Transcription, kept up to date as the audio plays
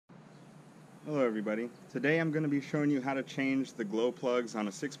Hello everybody. Today I'm going to be showing you how to change the glow plugs on a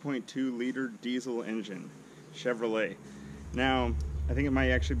 6.2 liter diesel engine, Chevrolet. Now, I think it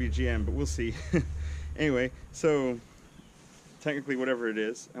might actually be GM, but we'll see. Anyway, so technically whatever it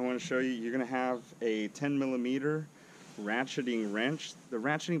is, I want to show you, you're going to have a 10mm ratcheting wrench. The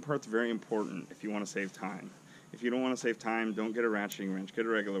ratcheting part's very important if you want to save time. If you don't want to save time, don't get a ratcheting wrench, get a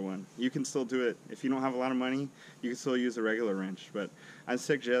regular one. You can still do it. If you don't have a lot of money, you can still use a regular wrench. But I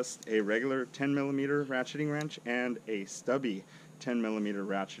suggest a regular 10mm ratcheting wrench and a stubby 10mm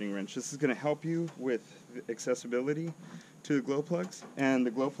ratcheting wrench. This is going to help you with accessibility to the glow plugs. And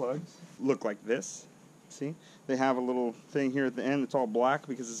the glow plugs look like this. See? They have a little thing here at the end. It's all black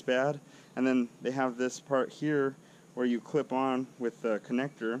because it's bad. And then they have this part here where you clip on with the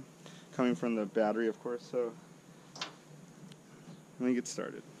connector coming from the battery, of course. So let me get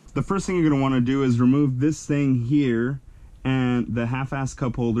started. The first thing you're going to want to do is remove this thing here and the half-ass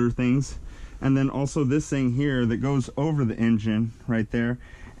cup holder things, and then also this thing here that goes over the engine right there.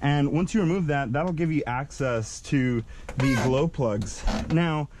 And once you remove that, that'll give you access to the glow plugs.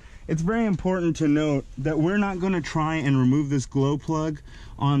 Now, it's very important to note that we're not going to try and remove this glow plug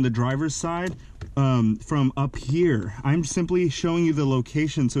on the driver's side from up here. I'm simply showing you the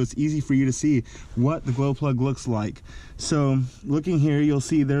location so it's easy for you to see what the glow plug looks like. So looking here, you'll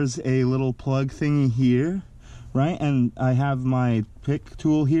see there's a little plug thingy here, right? And I have my pick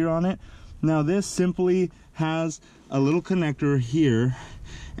tool here on it. Now this simply has a little connector here,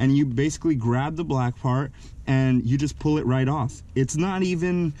 and you basically grab the black part and you just pull it right off. It's not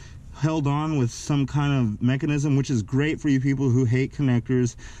even held on with some kind of mechanism, which is great for you people who hate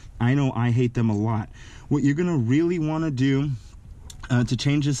connectors. I know I hate them a lot. What you're gonna really wanna do to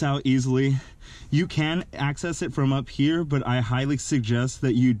change this out easily, you can access it from up here, but I highly suggest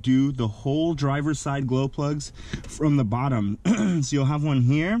that you do the whole driver's side glow plugs from the bottom. So you'll have one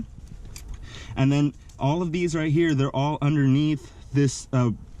here, and then all of these right here, they're all underneath this,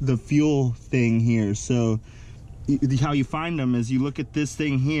 the fuel thing here. So how you find them is you look at this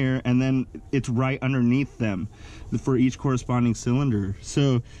thing here, and then it's right underneath them for each corresponding cylinder.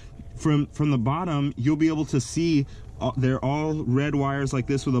 So from the bottom, you'll be able to see they're all red wires like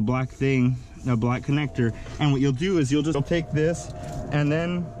this with a black thing, a black connector. And what you'll do is you'll take this, and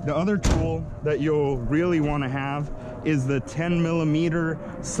then the other tool that you'll really want to have is the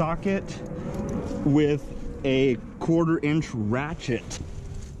 10mm socket with a 1/4 inch ratchet.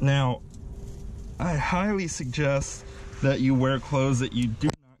 Now, I highly suggest that you wear clothes that you do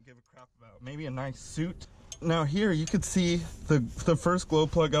not give a crap about. Maybe a nice suit. Now here you could see the first glow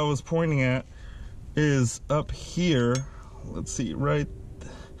plug I was pointing at is up here. Let's see, right.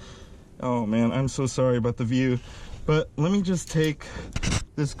 Oh man, I'm so sorry about the view. But let me just take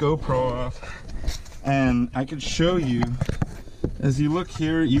this GoPro off and I could show you. As you look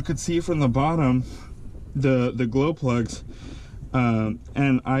here, you could see from the bottom the glow plugs.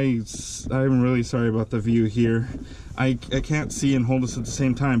 And I'm really sorry about the view here. I can't see and hold this at the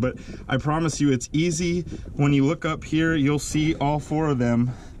same time, but I promise you it's easy. When you look up here, you'll see all 4 of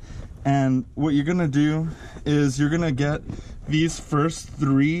them. And what you're gonna do is you're gonna get these first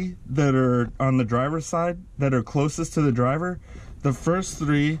 3 that are on the driver's side, that are closest to the driver. The first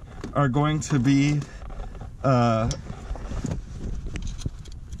 3 are going to be,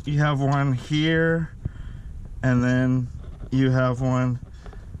 you have one here, and then you have one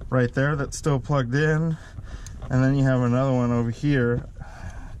right there that's still plugged in, and then you have another one over here,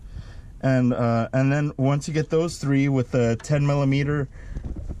 and then once you get those 3 with the 10mm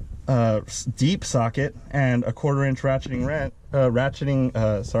deep socket and a 1/4 inch ratcheting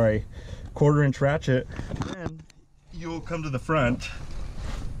 1/4 inch ratchet, then you'll come to the front.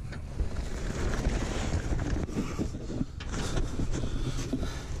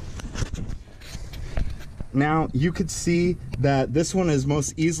 Now you could see that this one is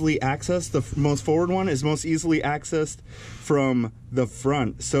most easily accessed, the most forward one is most easily accessed from the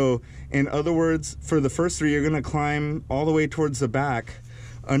front. So in other words, for the first 3, you're gonna climb all the way towards the back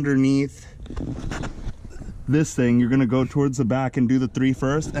underneath this thing. You're gonna go towards the back and do the 3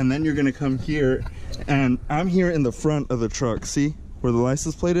 first, and then you're gonna come here, and I'm here in the front of the truck, see where the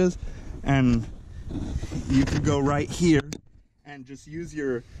license plate is? And you can go right here and just use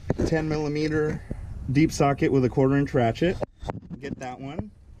your 10mm deep socket with a 1/4 inch ratchet, get that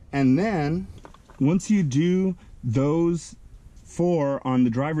one. And then once you do those 4 on the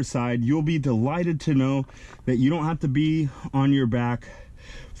driver's side, you'll be delighted to know that you don't have to be on your back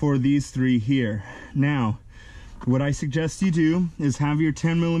for these 3 here. Now, what I suggest you do is have your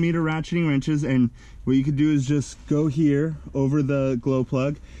 10mm ratcheting wrenches, and what you could do is just go here over the glow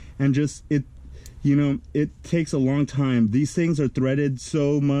plug and just you know, it takes a long time. These things are threaded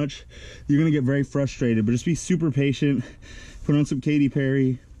so much, you're gonna get very frustrated, but just be super patient. Put on some Katy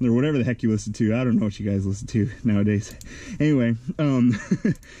Perry or whatever the heck you listen to. I don't know what you guys listen to nowadays. Anyway, and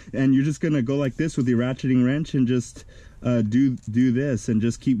you're just gonna go like this with your ratcheting wrench and just do this and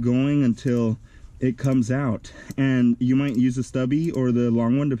just keep going until it comes out. And you might use a stubby or the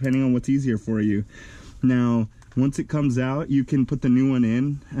long one depending on what's easier for you. Now, once it comes out, you can put the new one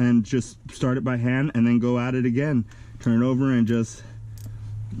in and just start it by hand and then go at it again. Turn it over and just,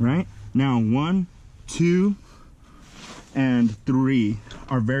 right? Now, 1, 2, and 3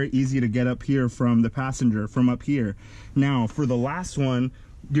 are very easy to get up here from the passenger, from up here. Now, for the last one,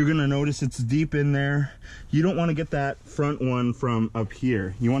 you're gonna notice it's deep in there. You don't wanna get that front one from up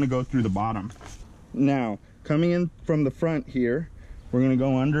here. You wanna go through the bottom. Now, coming in from the front here, we're gonna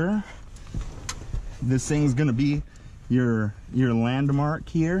go under. This thing's gonna be your landmark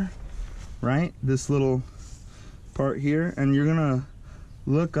here, right? This little part here, and you're gonna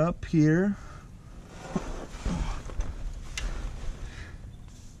look up here,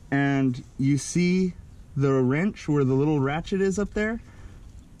 and you see the wrench where the little ratchet is up there,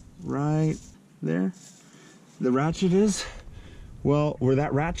 right there. The ratchet is, well, where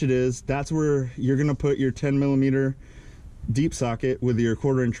that ratchet is, that's where you're gonna put your 10mm deep socket with your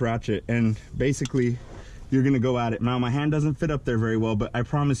 1/4" ratchet, and basically you're gonna go at it. Now, my hand doesn't fit up there very well, but I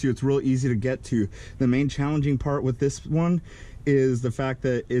promise you it's real easy to get to. The main challenging part with this one is the fact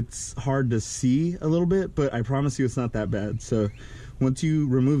that it's hard to see a little bit, but I promise you it's not that bad. So once you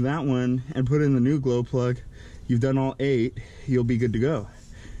remove that one and put in the new glow plug, you've done all 8, you'll be good to go.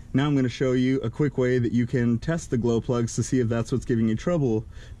 Now I'm going to show you a quick way that you can test the glow plugs to see if that's what's giving you trouble,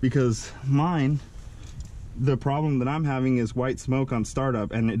 because mine, the problem that I'm having is white smoke on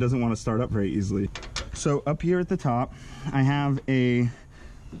startup, and it doesn't want to start up very easily. So up here at the top, I have a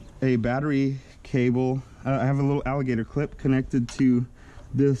battery cable. I have a little alligator clip connected to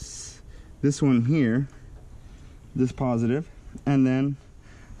this one here, this positive, and then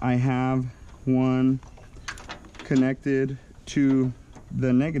I have one connected to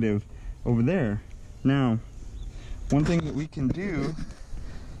the negative over there. Now, one thing that we can do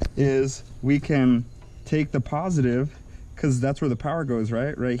is we can take the positive, because that's where the power goes,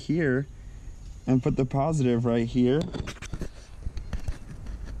 right here, and put the positive right here,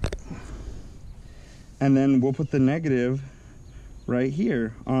 and then we'll put the negative right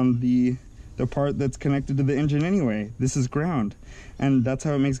here on the part that's connected to the engine anyway. This is ground, and that's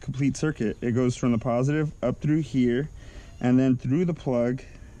how it makes a complete circuit. It goes from the positive up through here, and then through the plug,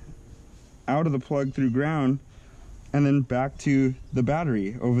 out of the plug through ground, and then back to the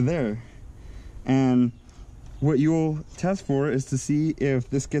battery over there. And what you'll test for is to see if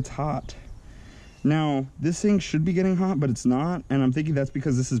this gets hot. Now, this thing should be getting hot, but it's not, and I'm thinking that's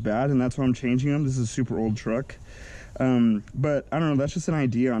because this is bad, and that's why I'm changing them. This is a super old truck. But I don't know, that's just an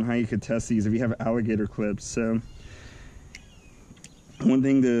idea on how you could test these if you have alligator clips. So one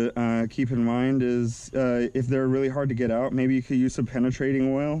thing to keep in mind is if they're really hard to get out, maybe you could use some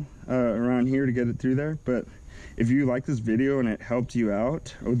penetrating oil around here to get it through there. But if you like this video and it helped you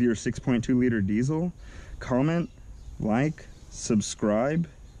out with your 6.2 liter diesel, comment, like, subscribe,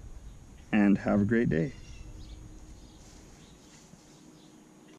 and have a great day.